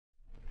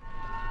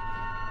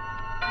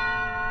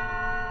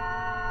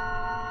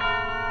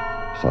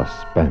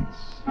Suspense.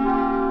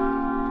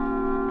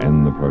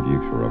 And the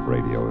producer of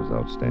radio's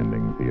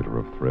outstanding theater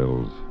of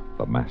thrills,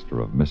 the master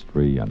of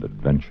mystery and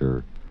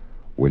adventure,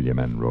 William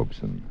N.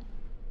 Robeson.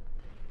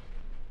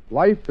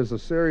 Life is a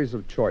series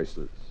of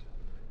choices,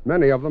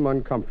 many of them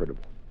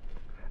uncomfortable,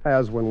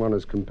 as when one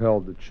is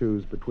compelled to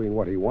choose between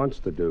what he wants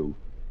to do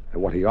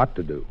and what he ought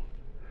to do.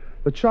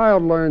 The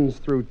child learns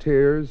through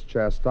tears,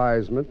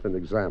 chastisement, and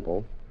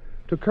example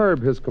to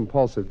curb his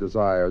compulsive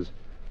desires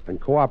and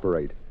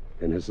cooperate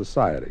in his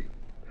society.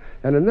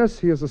 And in this,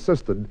 he is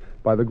assisted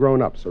by the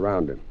grown-ups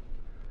around him.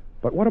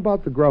 But what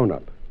about the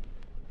grown-up?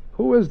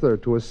 Who is there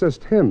to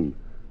assist him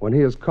when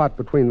he is caught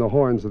between the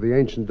horns of the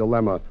ancient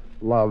dilemma,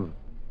 love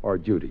or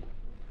duty?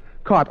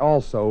 Caught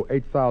also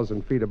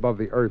 8,000 feet above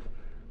the earth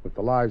with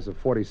the lives of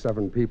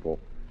 47 people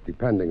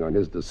depending on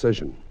his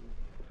decision.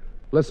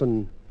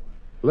 Listen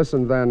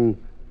then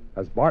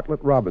as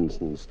Bartlett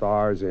Robinson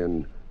stars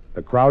in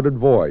The Crowded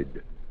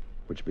Void,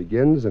 which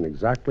begins in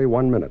exactly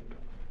 1 minute.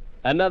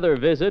 Another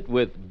visit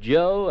with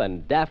Joe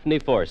and Daphne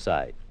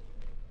Forsythe.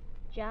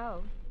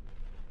 Joe.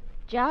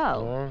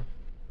 Joe.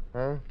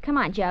 Huh? Come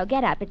on, Joe,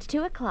 get up. It's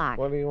 2 o'clock.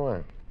 What do you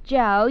want?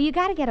 Joe, you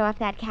got to get off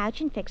that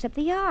couch and fix up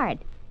the yard.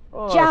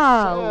 Oh,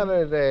 Joe.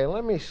 Saturday.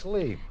 Let me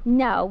sleep.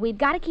 No, we've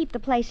got to keep the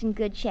place in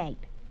good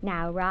shape.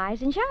 Now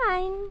rise and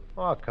shine.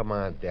 Oh, come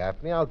on,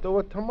 Daphne. I'll do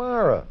it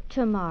tomorrow.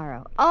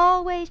 Tomorrow.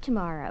 Always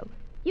tomorrow.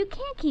 You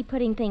can't keep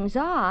putting things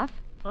off.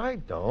 I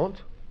don't.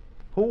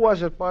 Who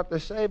was it bought the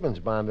savings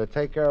bond to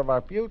take care of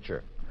our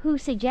future? Who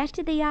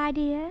suggested the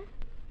idea?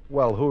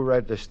 Well, who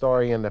read the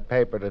story in the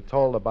paper that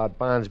told about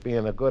bonds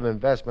being a good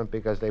investment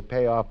because they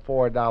pay off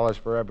 $4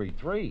 for every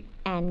 3?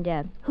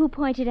 And who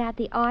pointed out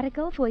the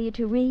article for you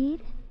to read?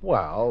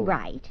 Well...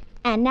 Right.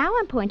 And now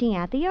I'm pointing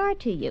out the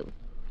art to you.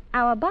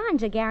 Our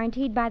bonds are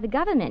guaranteed by the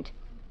government.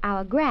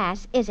 Our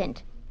grass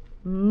isn't.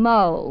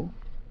 Mow.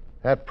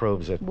 That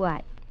proves it.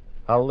 What?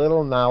 A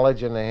little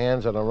knowledge in the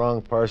hands of the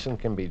wrong person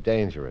can be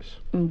dangerous.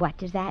 What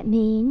does that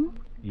mean?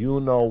 You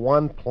know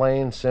one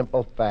plain,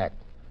 simple fact.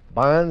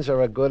 Bonds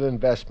are a good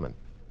investment.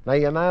 Now,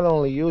 you not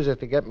only use it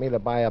to get me to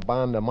buy a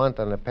bond a month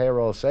on the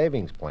payroll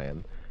savings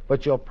plan,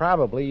 but you'll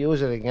probably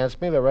use it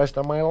against me the rest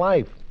of my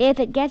life. If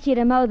it gets you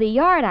to mow the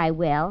yard, I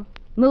will.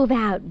 Move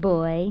out,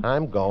 boy.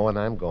 I'm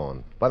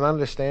going. But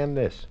understand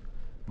this.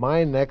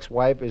 My next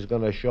wife is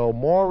going to show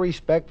more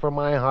respect for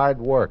my hard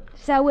work.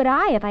 So would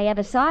I if I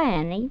ever saw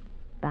any.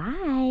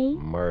 Bye.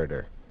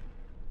 Murder.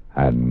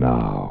 And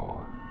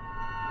now,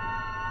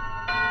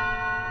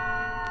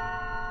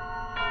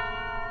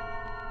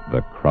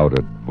 The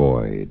Crowded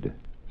Void,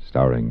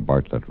 starring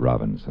Bartlett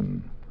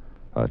Robinson.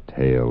 A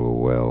tale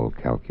well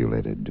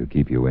calculated to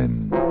keep you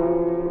in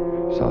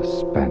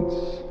suspense.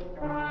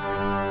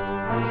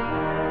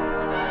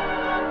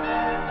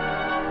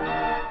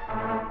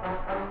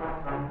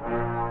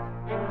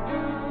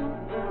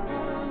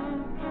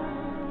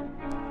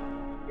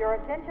 Your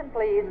attention,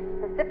 please.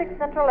 Pacific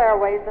Central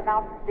Airways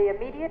announces the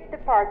immediate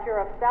departure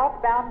of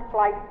southbound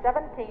Flight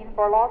 17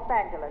 for Los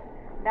Angeles.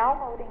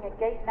 Now loading at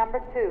gate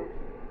number 2.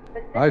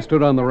 I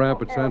stood on the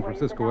ramp at San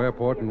Francisco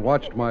Airport and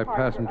watched my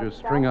passengers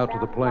string out to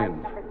the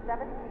plane.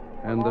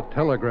 And the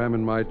telegram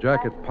in my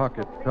jacket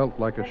pocket felt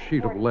like a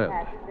sheet of lead.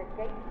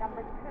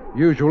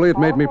 Usually it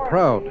made me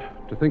proud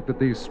to think that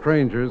these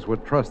strangers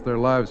would trust their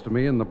lives to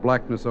me in the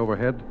blackness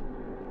overhead.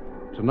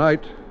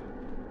 Tonight,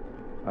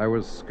 I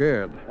was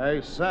scared.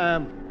 Hey,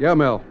 Sam. Yeah,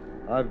 Mel.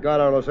 I've got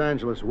our Los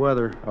Angeles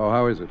weather. Oh,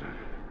 how is it?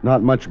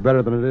 Not much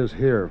better than it is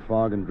here.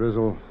 Fog and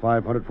drizzle,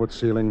 500-foot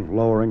ceiling,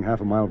 lowering, half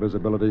a mile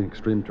visibility,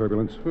 extreme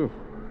turbulence. Whew.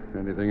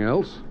 Anything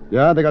else?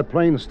 Yeah, they got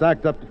planes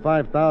stacked up to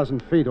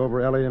 5,000 feet over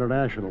L.A.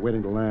 International,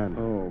 waiting to land.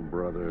 Oh,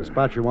 brother.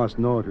 Dispatcher wants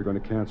to know if you're going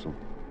to cancel.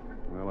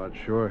 Well, I'd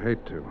sure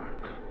hate to.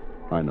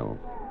 I know.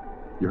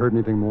 You heard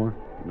anything more?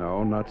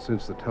 No, not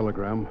since the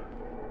telegram.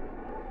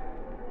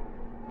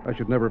 I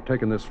should never have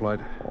taken this flight.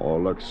 Oh,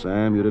 look,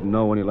 Sam, you didn't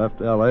know when you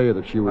left L.A.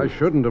 that she was... I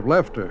shouldn't have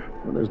left her.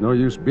 Well, there's no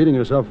use beating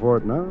yourself for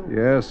it now.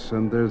 Yes,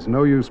 and there's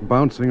no use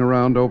bouncing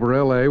around over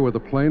L.A. with a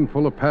plane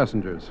full of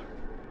passengers.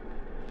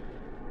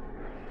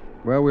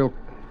 Well, we'll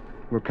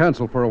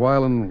cancel for a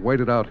while and wait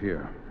it out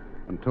here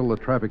until the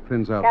traffic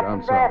thins out Captain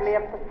down Bradley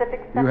south. of Pacific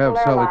Central You have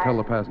Sally Airlines. tell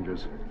the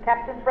passengers.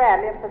 Captain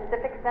Bradley of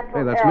Pacific Central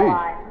Hey, that's me.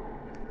 Airlines.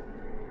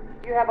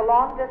 You have a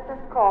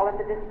long-distance call at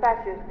the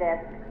dispatcher's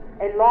desk.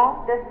 A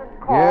long-distance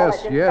call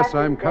Yes, at yes, dispatcher's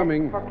I'm desk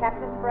coming. for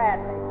Captain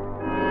Bradley.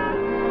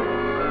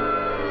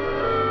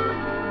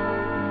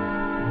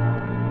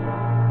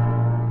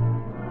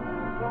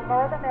 Will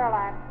Northern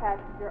Airlines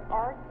passenger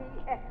R.T.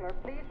 Eckler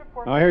please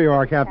report... Oh, here you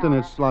are, Captain.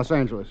 It's Los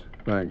Angeles.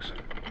 Thanks.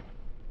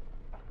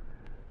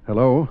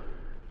 Hello?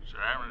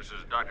 Sam, this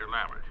is Dr.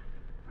 Lambert.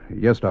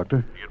 Yes,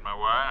 Doctor. You get my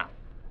wire?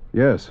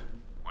 Yes.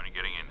 When are you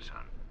getting in,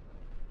 son?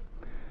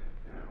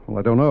 Well,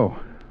 I don't know.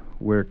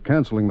 We're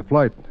canceling the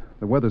flight.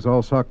 The weather's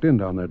all socked in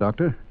down there,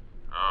 Doctor.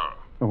 Oh.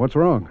 Oh, what's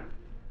wrong?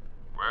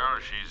 Well,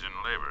 she's in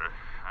labor.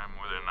 I'm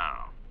with her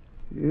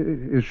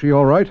now. Is she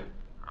all right?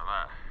 Well,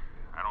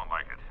 I don't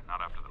like it. Not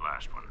after the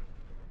last one.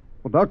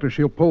 Well, Doctor,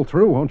 she'll pull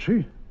through, won't she?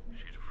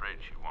 She's afraid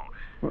she won't.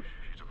 What?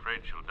 She's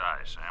afraid she'll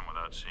die, Sam,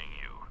 without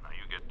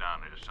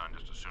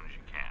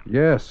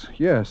Yes,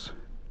 yes.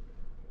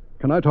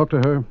 Can I talk to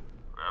her?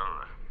 Well,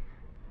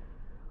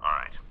 all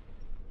right.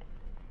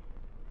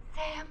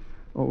 Sam,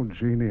 Oh,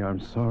 Jeannie, I'm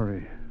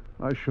sorry.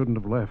 I shouldn't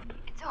have left.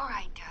 it's all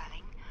right,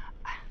 darling.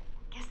 I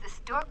guess the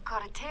stork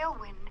caught a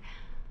tailwind.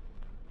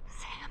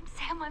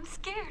 Sam, I'm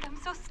scared. I'm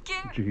so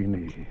scared.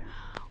 Jeannie.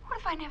 What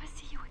if I never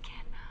see you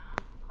again?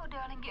 Oh,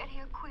 darling, get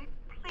here quick.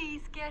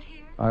 Please get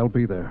here. I'll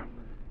be there.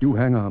 You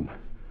hang on.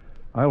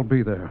 I'll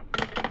be there.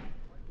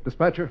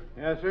 Dispatcher?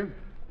 Yes, sir?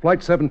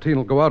 Flight 17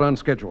 will go out on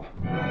schedule.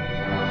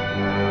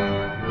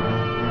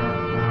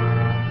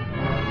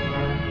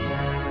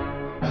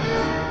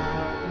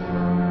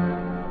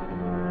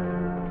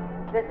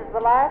 This is the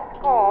last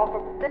call for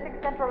Pacific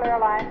Central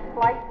Airlines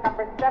flight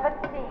number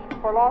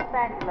 17 for Los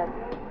Angeles.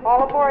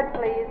 All aboard,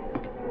 please.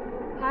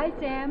 Hi,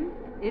 Sam.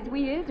 Is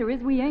we is or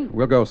is we ain't?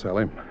 We'll go,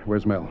 Sally.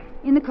 Where's Mel?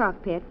 In the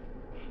cockpit.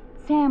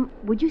 Sam,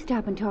 would you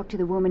stop and talk to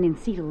the woman in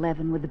seat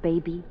 11 with the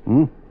baby?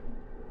 Hmm?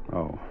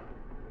 Oh.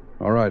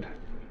 All right.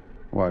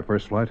 Why,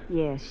 first flight?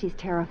 Yes, she's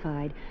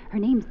terrified. Her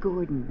name's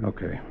Gordon.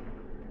 Okay.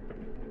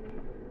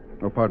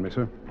 Oh, pardon me,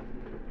 sir.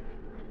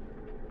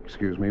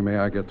 Excuse me. May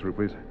I get through,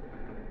 please?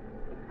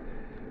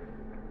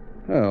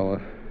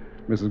 Well,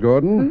 Mrs.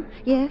 Gordon?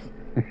 Yes?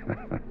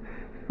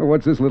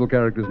 What's this little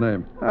character's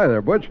name? Hi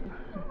there, Butch.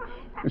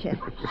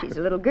 She's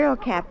a little girl,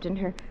 Captain.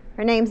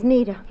 Her name's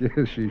Nita.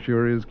 Yes, she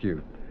sure is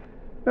cute.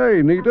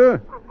 Hey,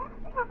 Nita.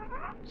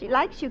 She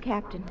likes you,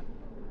 Captain.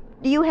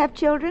 Do you have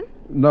children?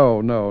 No,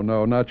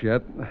 not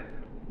yet.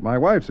 My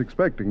wife's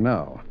expecting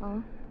now.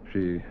 Oh?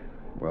 She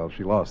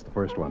lost the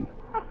first one.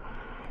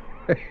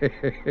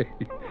 Hey,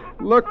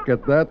 look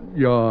at that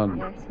yawn.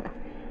 Yes.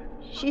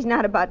 She's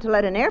not about to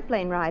let an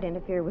airplane ride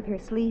interfere with her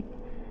sleep.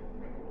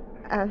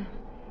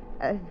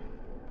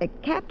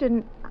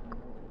 Captain,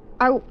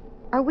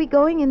 are we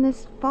going in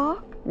this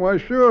fog? Why,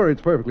 sure,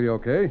 it's perfectly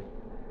okay.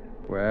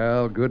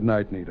 Well, good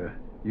night, Nita.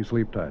 You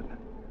sleep tight.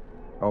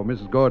 Oh,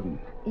 Mrs. Gordon.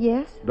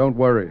 Yes? Don't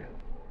worry.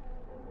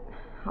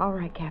 All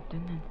right,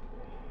 Captain. And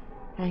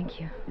thank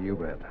you. You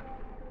bet.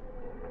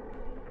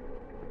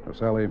 Now,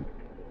 Sally,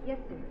 Yes,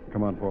 sir.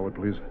 come on forward,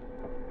 please.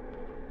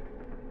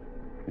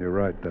 You're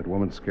right. That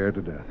woman's scared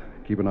to death.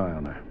 Keep an eye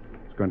on her.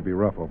 It's going to be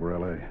rough over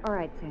L.A. All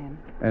right, Sam.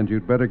 And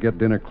you'd better get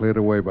dinner cleared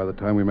away by the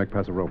time we make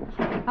Paso Robles.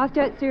 I'll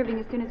start serving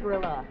as soon as we're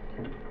aloft.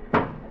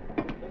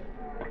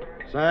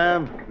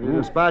 Sam, The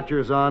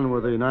dispatcher's on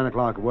with the 9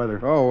 o'clock weather.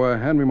 Oh,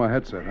 hand me my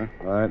headset, huh?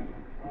 All right.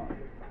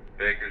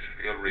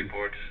 Bakersfield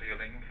reports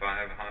ceiling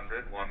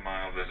 500, 1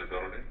 mile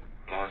visibility.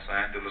 Los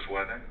Angeles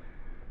weather.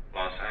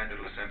 Los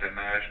Angeles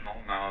International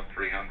now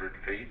 300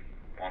 feet,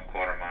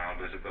 1/4 mile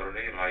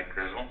visibility, light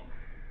drizzle.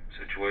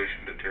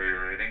 Situation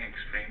deteriorating,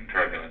 extreme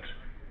turbulence.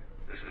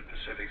 This is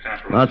Pacific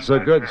Central. Not so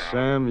good, Dispatcher.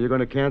 Sam. You're going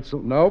to cancel?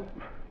 Nope.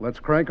 Let's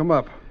crank 'em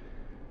up.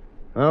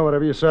 Well,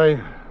 whatever you say.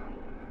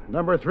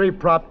 Number 3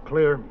 prop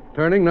clear.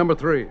 Turning number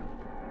 3.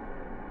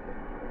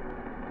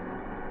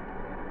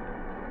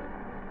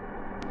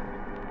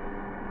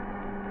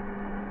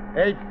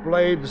 Eight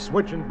blades,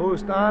 switch and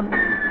boost on.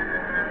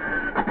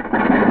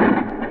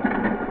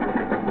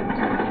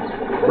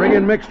 Bring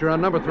in mixture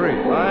on number 3.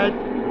 Right.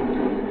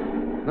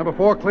 Number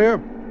 4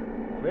 clear.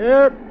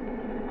 Clear.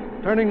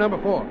 Turning number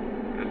 4.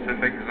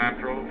 Pacific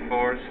Central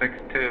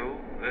 462.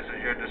 This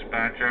is your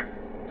dispatcher.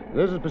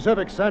 This is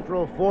Pacific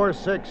Central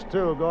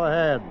 462. Go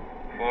ahead.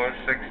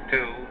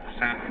 462,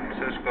 San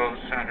Francisco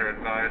Center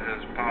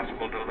advises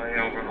possible delay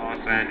over Los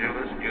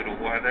Angeles due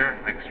to weather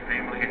and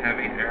extremely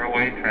heavy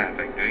airway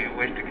traffic. Do you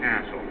wish to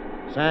cancel?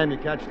 Sam, you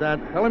catch that?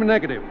 Tell him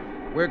negative.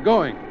 We're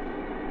going.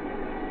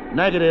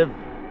 Negative.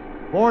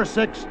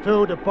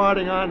 462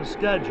 departing on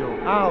schedule.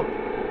 Out.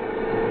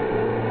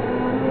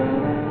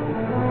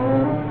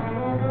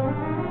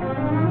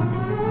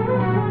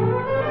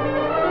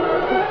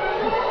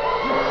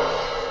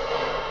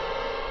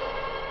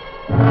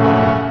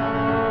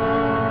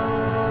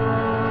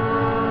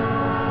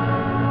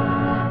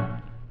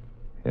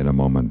 In a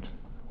moment,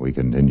 we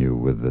continue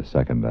with the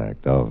second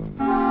act of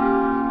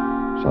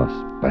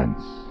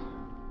Suspense.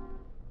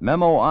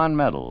 Memo on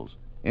Medals.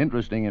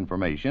 Interesting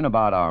information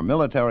about our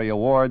military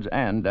awards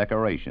and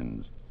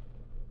decorations.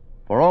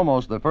 For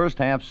almost the first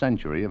half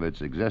century of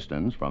its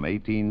existence, from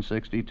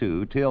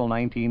 1862 till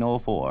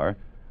 1904,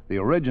 the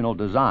original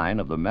design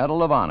of the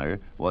Medal of Honor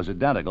was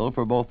identical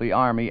for both the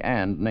Army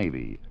and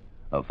Navy.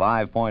 A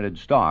 5-pointed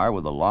star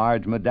with a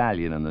large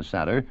medallion in the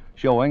center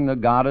showing the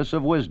goddess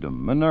of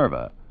wisdom,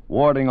 Minerva,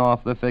 warding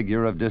off the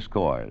figure of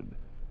discord.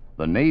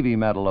 The Navy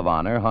Medal of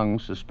Honor hung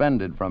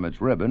suspended from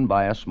its ribbon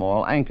by a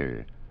small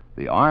anchor.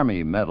 The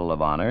Army Medal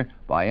of Honor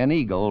by an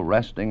eagle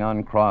resting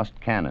on crossed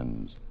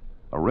cannons.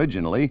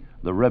 Originally,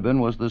 the ribbon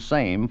was the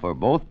same for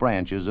both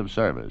branches of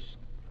service.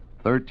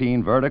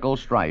 13 vertical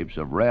stripes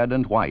of red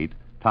and white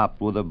topped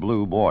with a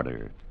blue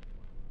border.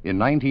 In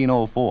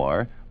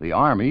 1904, the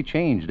Army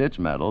changed its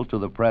medal to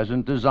the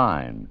present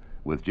design,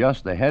 with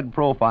just the head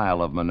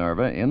profile of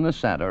Minerva in the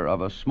center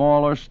of a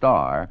smaller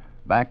star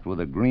backed with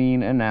a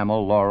green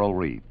enamel laurel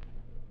wreath.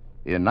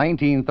 In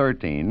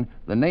 1913,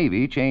 the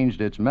Navy changed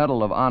its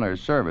Medal of Honor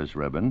service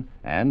ribbon,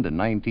 and in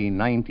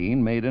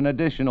 1919 made an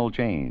additional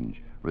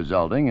change,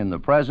 resulting in the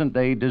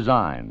present-day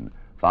design,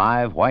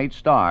 5 white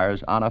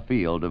stars on a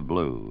field of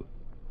blue.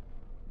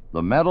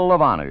 The Medal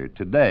of Honor,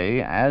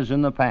 today as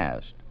in the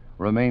past,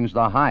 remains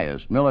the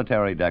highest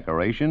military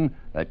decoration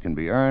that can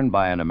be earned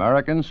by an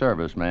American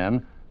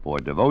serviceman for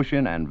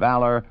devotion and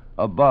valor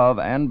above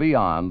and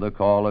beyond the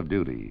call of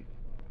duty.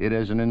 It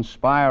is an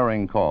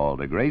inspiring call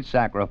to great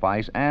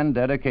sacrifice and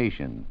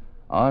dedication,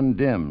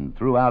 undimmed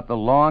throughout the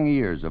long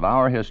years of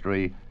our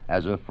history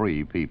as a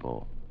free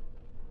people.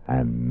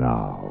 And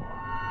now,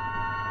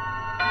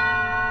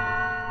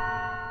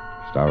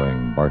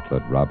 starring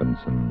Bartlett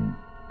Robinson,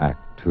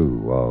 Act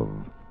Two of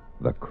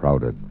The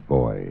Crowded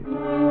Void.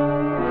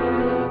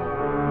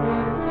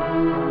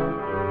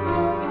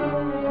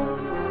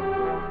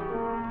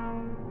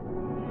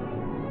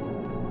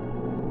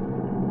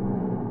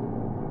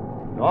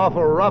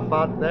 Awful rough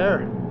out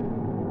there.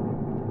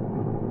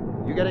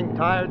 You getting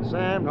tired,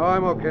 Sam? No,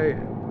 I'm okay.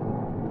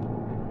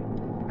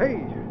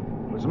 Hey,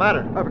 What's the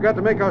matter? I forgot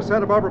to make our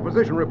Santa Barbara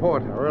position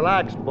report. Now,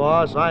 relax,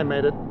 boss. I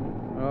made it.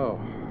 Oh.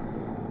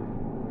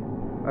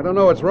 I don't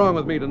know what's wrong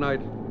with me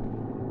tonight.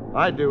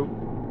 I do.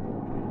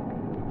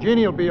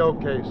 Jeannie will be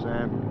okay,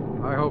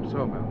 Sam. I hope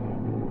so, Mel.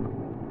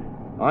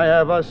 I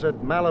have us at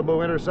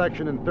Malibu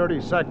intersection in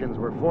 30 seconds.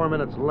 We're 4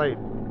 minutes late.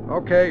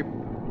 Okay.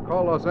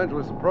 Call Los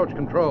Angeles Approach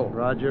Control.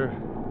 Roger.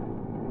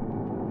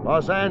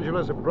 Los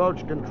Angeles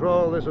Approach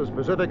Control. This is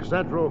Pacific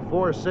Central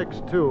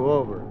 462.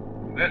 Over.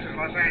 This is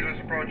Los Angeles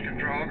Approach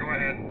Control. Go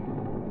ahead.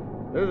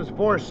 This is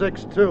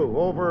 462.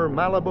 Over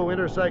Malibu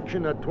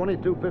intersection at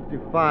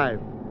 2255.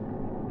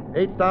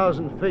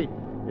 8,000 feet.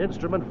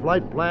 Instrument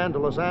flight plan to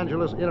Los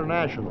Angeles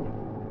International.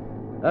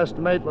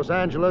 Estimate Los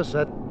Angeles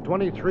at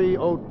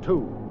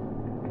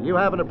 2302. You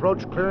have an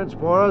approach clearance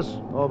for us?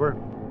 Over.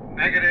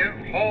 Negative.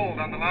 Hold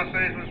on the Los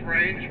Angeles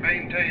range.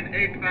 Maintain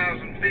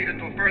 8,000 feet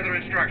until further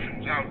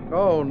instructions. Out.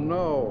 Oh,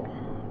 no.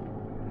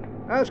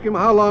 Ask him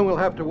how long we'll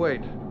have to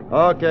wait.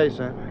 Okay,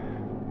 Sam.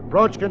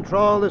 Approach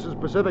Control, this is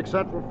Pacific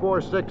Central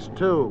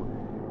 462.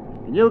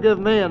 Can you give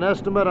me an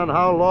estimate on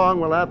how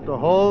long we'll have to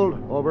hold?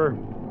 Over.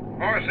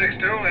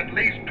 462, at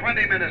least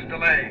 20 minutes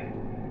delay.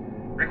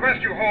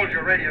 Request you hold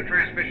your radio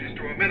transmissions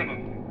to a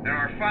minimum. There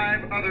are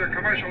 5 other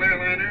commercial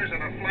airliners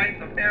and a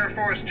flight of Air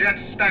Force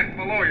jets stacked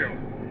below you.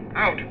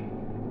 Out.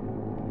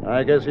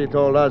 I guess he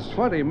told us.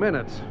 20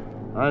 minutes.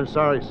 I'm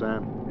sorry,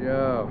 Sam.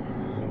 Yeah.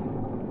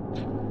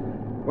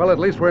 Well, at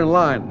least we're in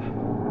line.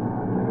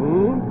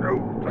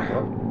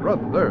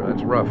 Brother,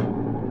 that's rough.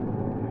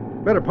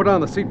 Better put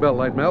on the seatbelt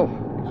light, Mel.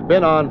 It's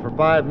been on for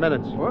 5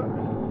 minutes. What?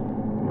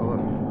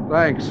 Well,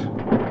 thanks.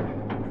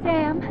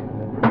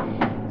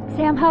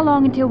 Sam, how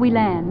long until we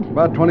land?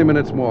 About 20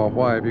 minutes more.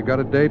 Why, have you got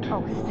a date?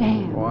 Oh,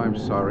 Sam. Oh, I'm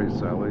sorry,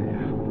 Sally.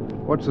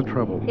 What's the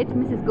trouble? It's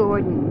Mrs.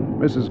 Gordon.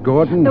 Mrs.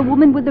 Gordon? The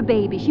woman with the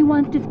baby. She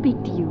wants to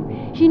speak to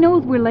you. She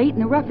knows we're late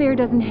and the rough air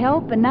doesn't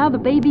help, and now the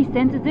baby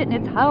senses it and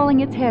it's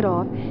howling its head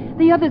off.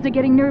 The others are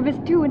getting nervous,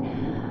 too, and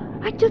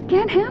I just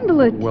can't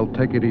handle it. Well,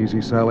 take it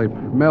easy, Sally.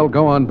 Mel,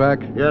 go on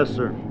back. Yes,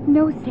 sir.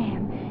 No,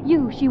 Sam.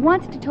 She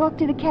wants to talk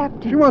to the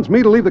captain. She wants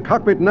me to leave the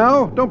cockpit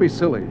now? Don't be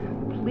silly.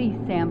 Please,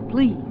 Sam,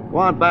 please. Go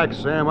on back,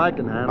 Sam. I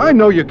can handle it. I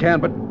know you can,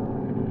 but...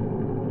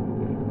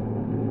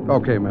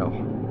 Okay, Mel.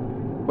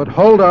 But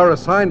hold our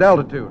assigned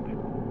altitude.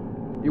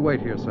 You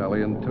wait here,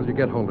 Sally, until you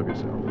get hold of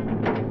yourself.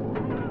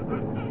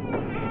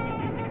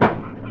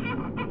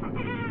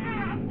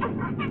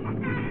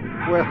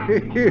 Well,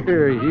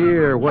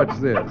 here, what's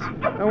this?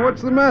 Now,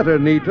 what's the matter,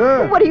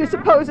 Nita? What do you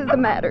suppose is the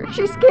matter?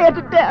 She's scared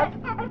to death.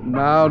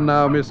 Now,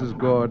 Mrs.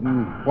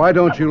 Gordon, why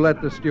don't you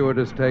let the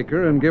stewardess take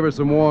her and give her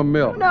some warm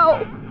milk?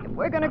 No. If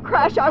we're going to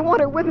crash, I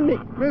want her with me.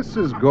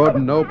 Mrs.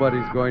 Gordon,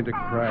 nobody's going to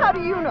crash. How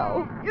do you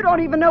know? You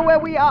don't even know where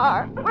we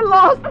are. We're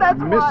lost, that's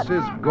what.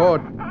 Mrs.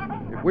 Gordon,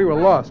 if we were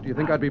lost, do you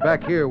think I'd be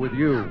back here with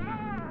you?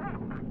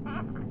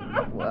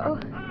 Well,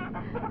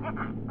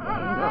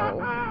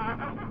 no.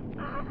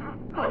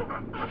 Oh,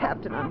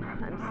 Captain, I'm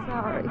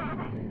sorry.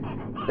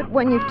 But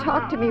when you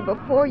talked to me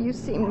before, you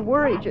seemed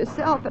worried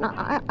yourself, and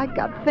I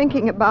got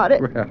thinking about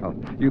it. Well,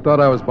 you thought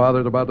I was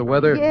bothered about the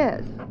weather?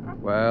 Yes.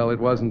 Well, it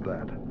wasn't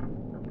that.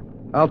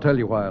 I'll tell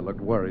you why I looked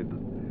worried.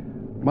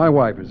 My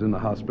wife is in the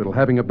hospital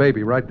having a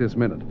baby right this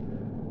minute.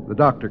 The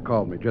doctor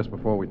called me just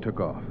before we took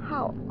off.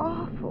 How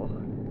awful.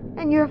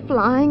 And you're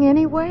flying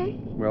anyway?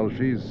 Well,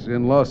 she's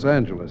in Los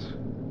Angeles.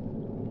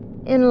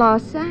 In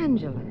Los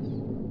Angeles?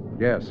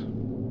 Yes.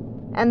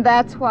 And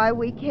that's why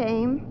we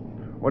came?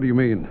 What do you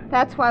mean?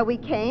 That's why we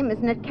came,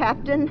 isn't it,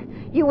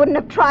 Captain? You wouldn't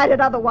have tried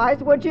it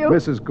otherwise, would you?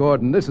 Mrs.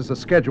 Gordon, this is a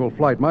scheduled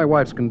flight. My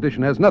wife's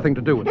condition has nothing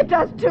to do with it. It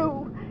does,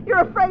 too.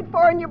 You're afraid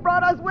for her and you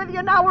brought us with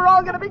you. Now we're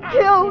all going to be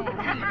killed. You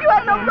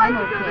have no right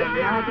to do this.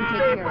 Now I can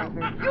take care of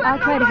her. I'll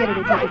try to get her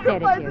to take a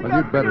sedative. Well,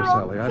 you'd better,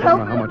 Sally. I don't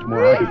know how much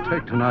more I can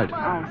take tonight.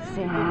 Oh,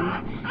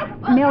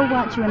 Sam. Mel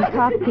wants you in the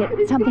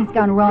cockpit. Something's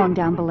gone wrong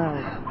down below.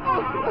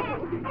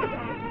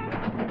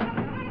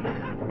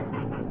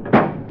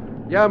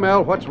 Yeah,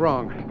 Mel, what's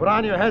wrong? Put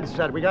on your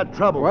headset. We got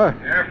trouble.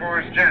 What? Air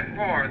Force Jet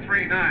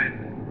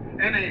 439.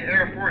 Any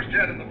Air Force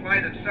jet in the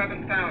flight at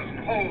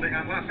 7,000 holding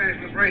on Los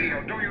Angeles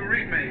radio. Do you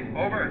read me?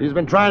 Over. He's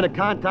been trying to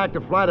contact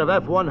a flight of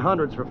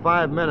F-100s for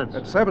 5 minutes.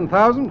 At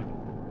 7,000?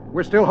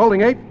 We're still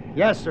holding 8?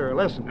 Yes, sir.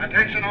 Listen.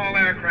 Attention all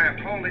aircraft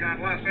holding on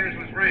Los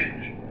Angeles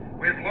range.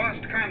 We've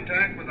lost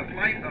contact with a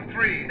flight of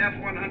 3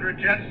 F-100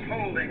 jets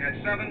holding at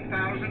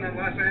 7,000 on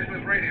Los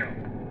Angeles radio.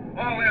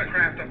 All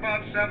aircraft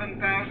above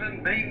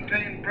 7,000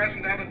 maintain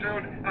present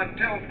altitude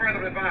until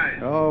further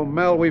advised. Oh,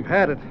 Mel, we've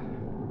had it.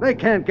 They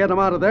can't get them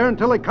out of there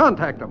until they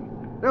contact them.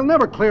 They'll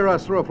never clear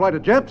us through a flight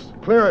of jets.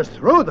 Clear us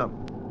through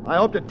them? I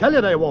hope to tell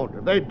you they won't.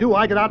 If they do,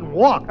 I get out and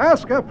walk.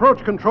 Ask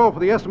approach control for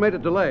the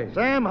estimated delay.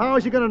 Sam, how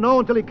is he going to know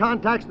until he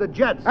contacts the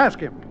jets? Ask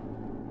him.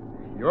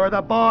 You're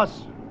the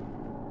boss.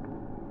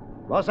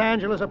 Los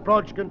Angeles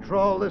approach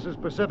control. This is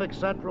Pacific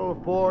Central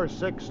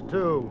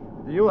 462.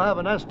 Do you have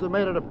an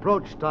estimated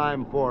approach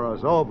time for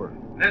us? Over.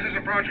 This is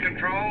approach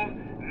control.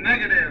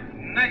 Negative.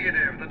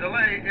 The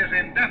delay is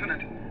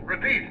indefinite.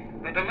 Repeat,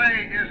 the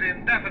delay is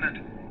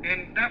indefinite.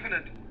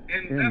 Indefinite.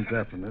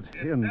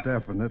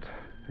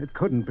 It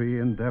couldn't be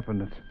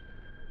indefinite.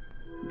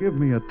 Give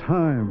me a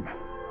time.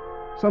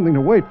 Something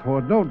to wait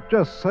for. Don't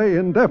just say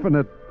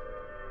indefinite.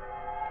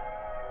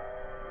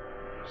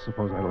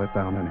 Suppose I let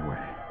down anyway.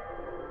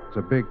 It's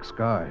a big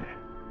sky.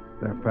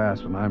 They're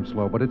fast and I'm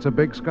slow, but it's a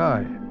big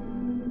sky.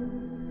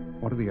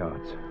 What are the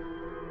odds?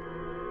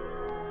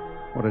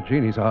 What are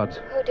Jeannie's odds?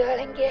 Oh,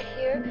 darling, get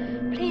here.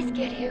 Please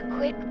get here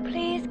quick.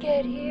 Please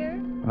get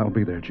here. I'll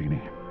be there,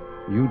 Jeannie.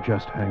 You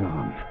just hang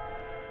on.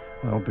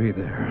 I'll be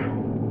there.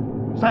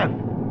 Sam!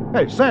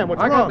 Hey, Sam,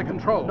 what's wrong? I got the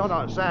controls.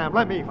 No, Sam,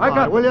 let me fly, I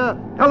got will you?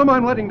 Tell him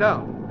I'm letting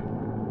down.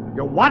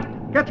 You what?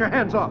 Get your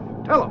hands off.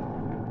 Tell him.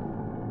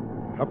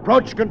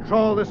 Approach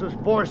control, this is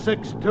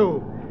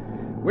 462.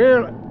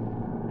 We're...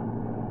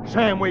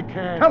 Sam, we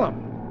can't. Tell him.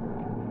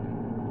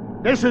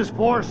 This is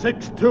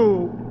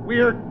 462.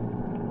 We're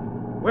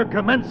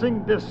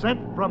commencing descent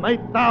from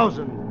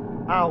 8,000.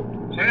 Out.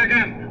 Say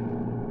again.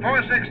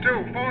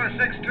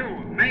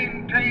 462.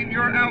 Maintain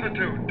your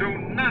altitude. Do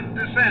not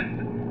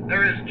descend.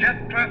 There is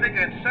jet traffic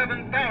at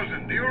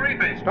 7,000. Do you read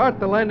me? Start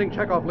the landing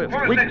checkoff list.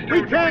 We can't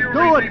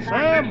do it,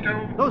 Sam.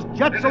 Those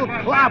jets will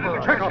clobber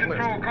us. Checkoff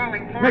list.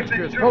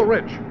 Mixtures full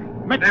rich.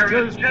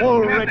 Mixtures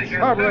full rich.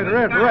 Carburetor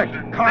air direct.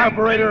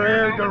 Carburetor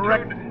air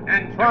direct.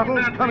 And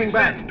throttles coming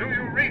back. Do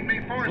you read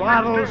me? 462.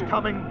 Throttles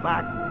coming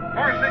back.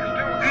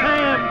 462.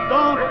 Sam,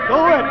 don't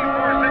do it.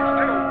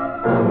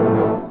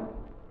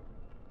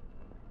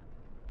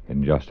 462.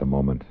 In just a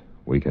moment,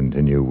 we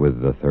continue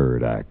with the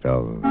third act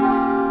of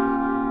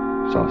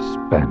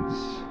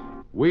Suspense.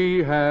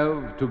 We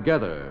have,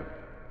 together,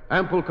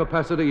 ample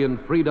capacity and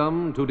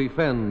freedom to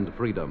defend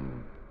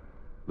freedom.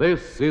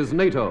 This is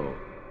NATO,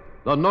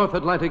 the North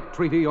Atlantic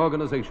Treaty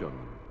Organization.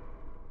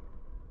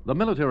 The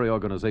military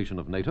organization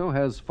of NATO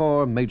has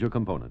 4 major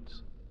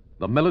components.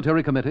 The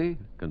Military Committee,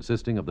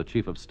 consisting of the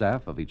Chief of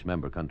Staff of each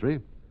member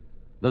country.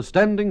 The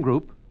Standing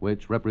Group,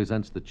 which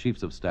represents the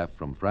Chiefs of Staff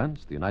from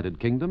France, the United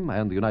Kingdom,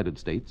 and the United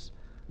States.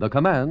 The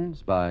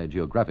Commands, by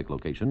geographic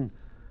location.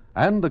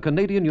 And the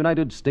Canadian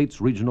United States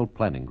Regional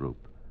Planning Group.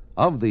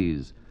 Of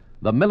these,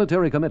 the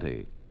Military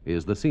Committee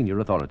is the senior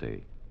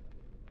authority.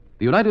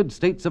 The United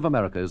States of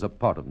America is a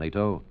part of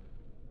NATO.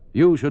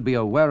 You should be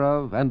aware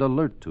of and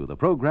alert to the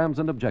programs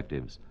and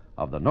objectives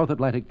of the North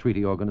Atlantic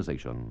Treaty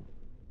Organization.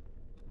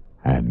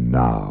 And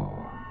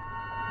now,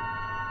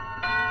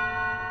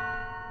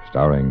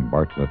 starring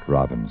Bartlett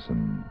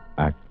Robinson,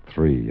 Act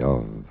 3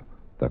 of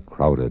The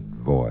Crowded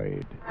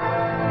Void.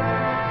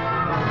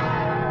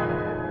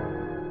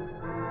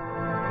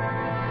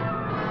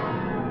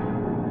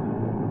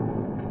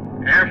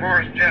 Air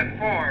Force Jet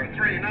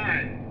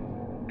 439.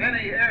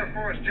 Any Air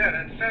Force jet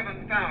at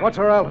 7,000. What's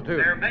our altitude?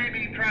 There may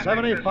be traffic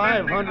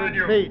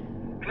 7,500 feet.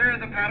 Clear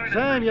the pattern.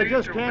 Sam, you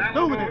just can't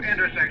do this.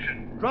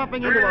 Intersection.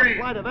 Dropping into a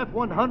flight of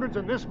F-100s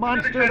and this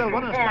monster, they'll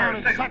run us down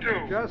in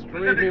seconds. Just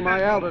read me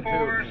my altitude.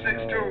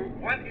 462.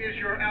 What is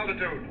your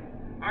altitude?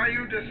 Are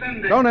you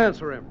descending? Don't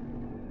answer him.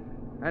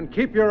 And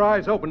keep your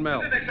eyes open,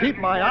 Mel. Keep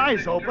my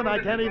eyes open? I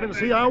can't even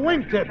see our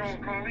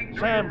wingtips.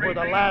 Sam, for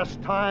the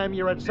last time,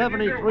 you're at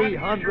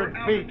 7,300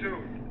 feet.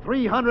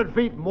 300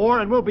 feet more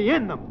and we'll be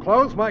in them.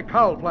 Close my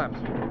cowl flaps.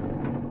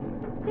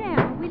 Sam,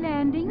 are we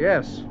landing?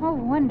 Yes. Oh,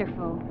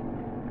 wonderful.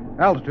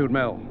 Altitude,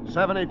 Mel.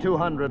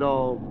 7,200,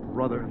 oh,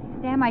 brother.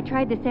 Sam, I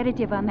tried the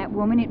sedative on that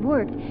woman. It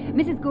worked.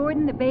 Mrs.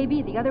 Gordon, the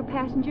baby, the other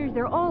passengers,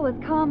 they're all as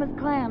calm as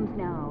clams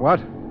now. What?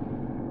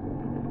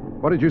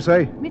 What did you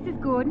say? Mrs.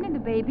 Gordon and the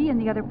baby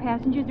and the other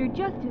passengers are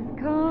just as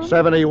calm.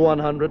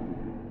 7,100.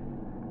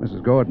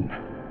 Mrs. Gordon,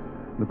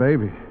 the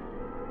baby,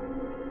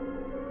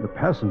 the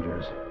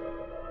passengers.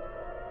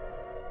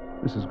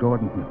 Mrs.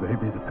 Gordon, the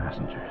baby, the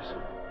passengers.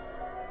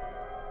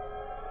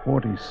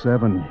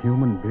 47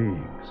 human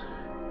beings.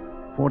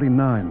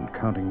 49,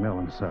 counting Mel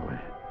and Sally.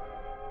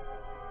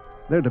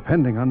 They're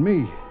depending on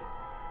me.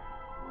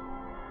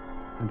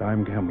 And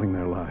I'm gambling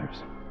their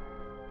lives.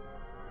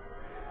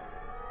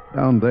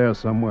 Down there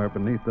somewhere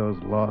beneath those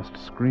lost,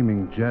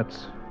 screaming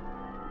jets,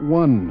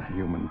 one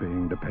human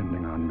being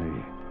depending on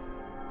me.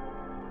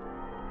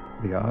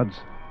 The odds?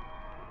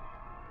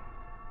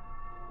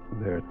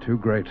 They're too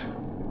great.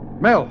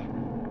 Mel!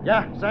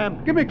 Yeah,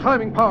 Sam? Give me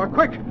climbing power,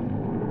 quick!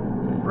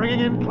 Bringing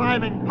in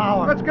climbing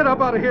power. Let's get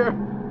up out of here.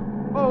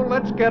 Oh,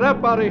 let's get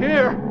up out of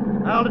here.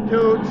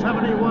 Altitude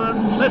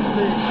 7150.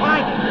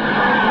 Climbing.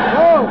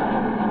 Whoa!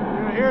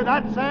 You hear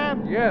that,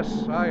 Sam?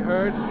 Yes, I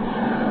heard.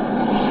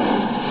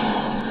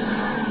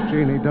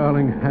 Jeannie,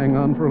 darling, hang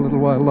on for a little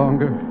while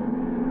longer.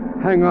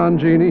 Hang on,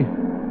 Jeannie.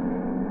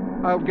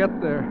 I'll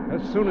get there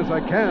as soon as I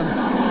can.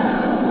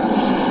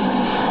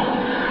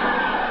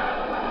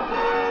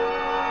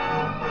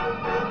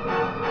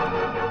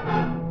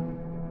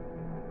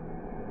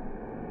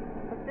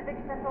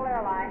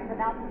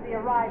 Announces the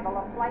arrival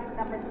of flight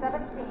number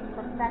 17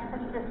 from San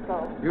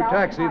Francisco. You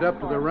taxied up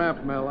to the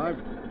ramp, Mel.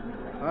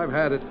 I've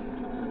had it.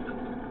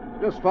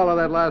 Just follow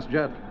that last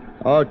jet.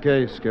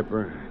 Okay,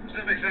 Skipper.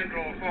 Pacific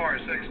Central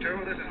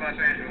 462, this is Los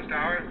Angeles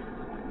Tower.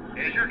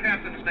 Is your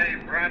captain's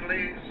name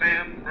Bradley?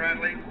 Sam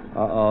Bradley?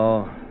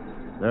 Uh-oh.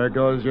 There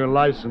goes your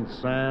license,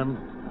 Sam.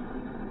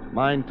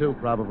 Mine, too,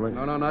 probably.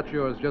 No, not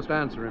yours. Just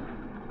answer him.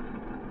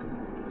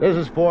 This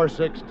is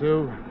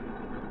 462.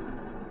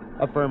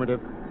 Affirmative.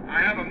 I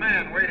have a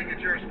man waiting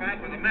at your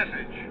spot with a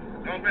message.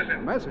 Don't miss him.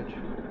 A message?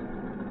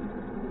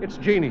 It's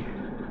Jeannie.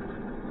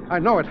 I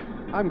know it.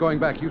 I'm going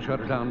back. You shut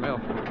her down, Mel.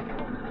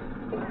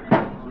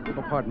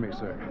 Oh, pardon me,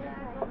 sir.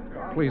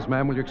 Please,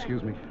 ma'am, will you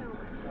excuse me?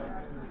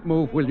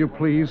 Move, will you,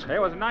 please?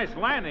 It was a nice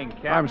landing,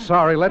 Captain. I'm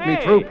sorry. Let me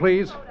through,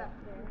 please.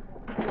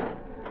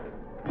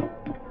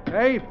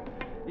 Hey,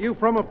 you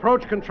from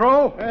approach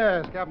control?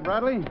 Yes, Captain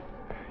Bradley.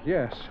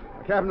 Yes.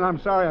 Captain, I'm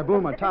sorry I blew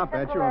my top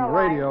at you on the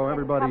radio.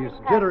 Everybody's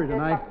jittery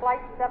tonight.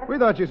 We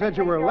thought you said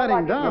you were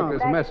letting down. Look,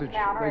 there's a message.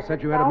 They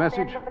said you had a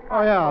message.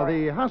 Oh, yeah,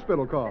 the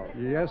hospital call.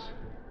 Yes?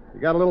 You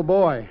got a little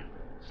boy.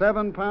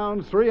 7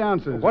 pounds, 3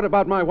 ounces. What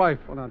about my wife?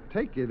 Well, now,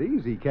 take it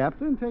easy,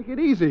 Captain. Take it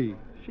easy.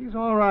 She's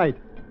all right.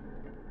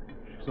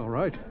 She's all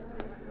right?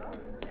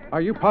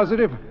 Are you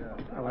positive?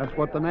 Well, that's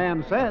what the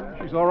man said.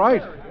 She's all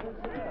right.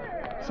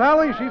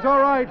 Sally, she's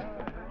all right.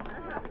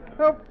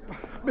 Oh,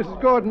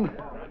 Mrs. Gordon.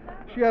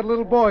 She had a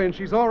little boy, and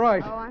she's all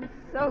right. Oh, I'm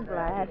so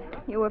glad.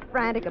 You were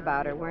frantic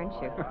about her, weren't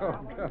you? Oh,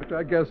 God,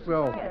 I guess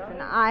so. Yes,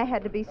 and I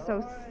had to be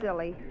so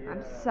silly.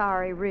 I'm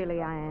sorry,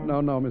 really, I am.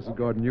 No, Mrs.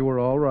 Gordon, you were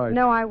all right.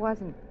 No, I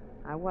wasn't.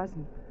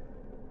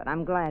 But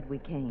I'm glad we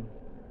came.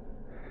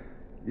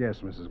 Yes,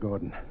 Mrs.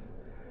 Gordon.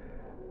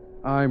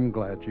 I'm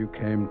glad you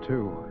came,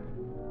 too.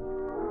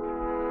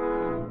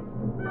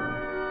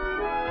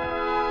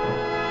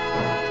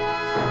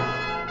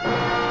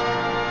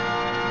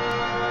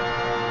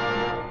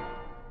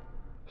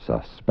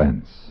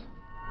 Suspense,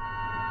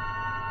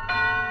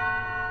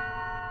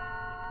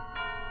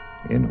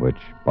 in which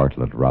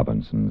Bartlett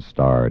Robinson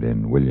starred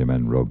in William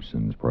N.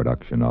 Robeson's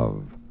production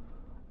of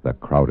The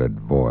Crowded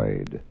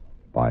Void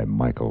by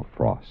Michael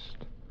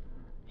Frost.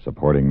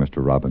 Supporting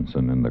Mr.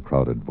 Robinson in The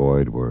Crowded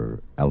Void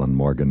were Ellen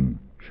Morgan,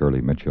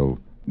 Shirley Mitchell,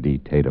 Dee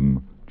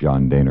Tatum,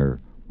 John Daner,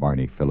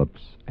 Barney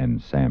Phillips,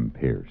 and Sam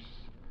Pierce.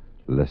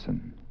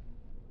 Listen.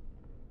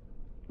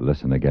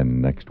 Listen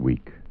again next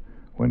week,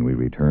 when we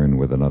return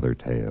with another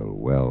tale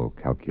well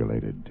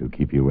calculated to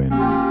keep you in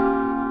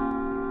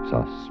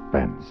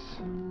suspense.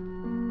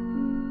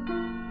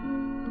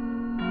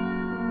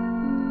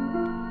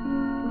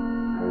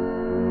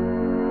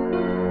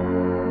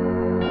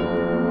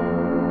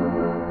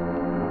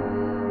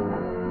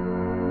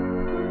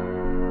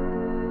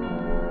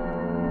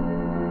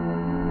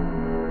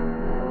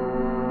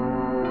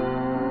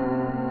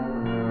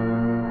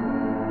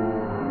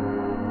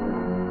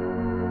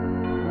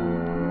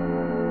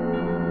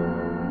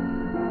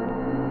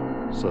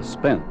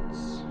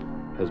 Suspense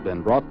has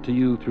been brought to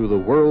you through the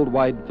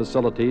worldwide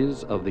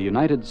facilities of the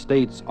United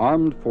States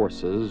Armed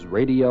Forces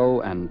Radio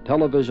and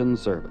Television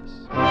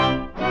Service.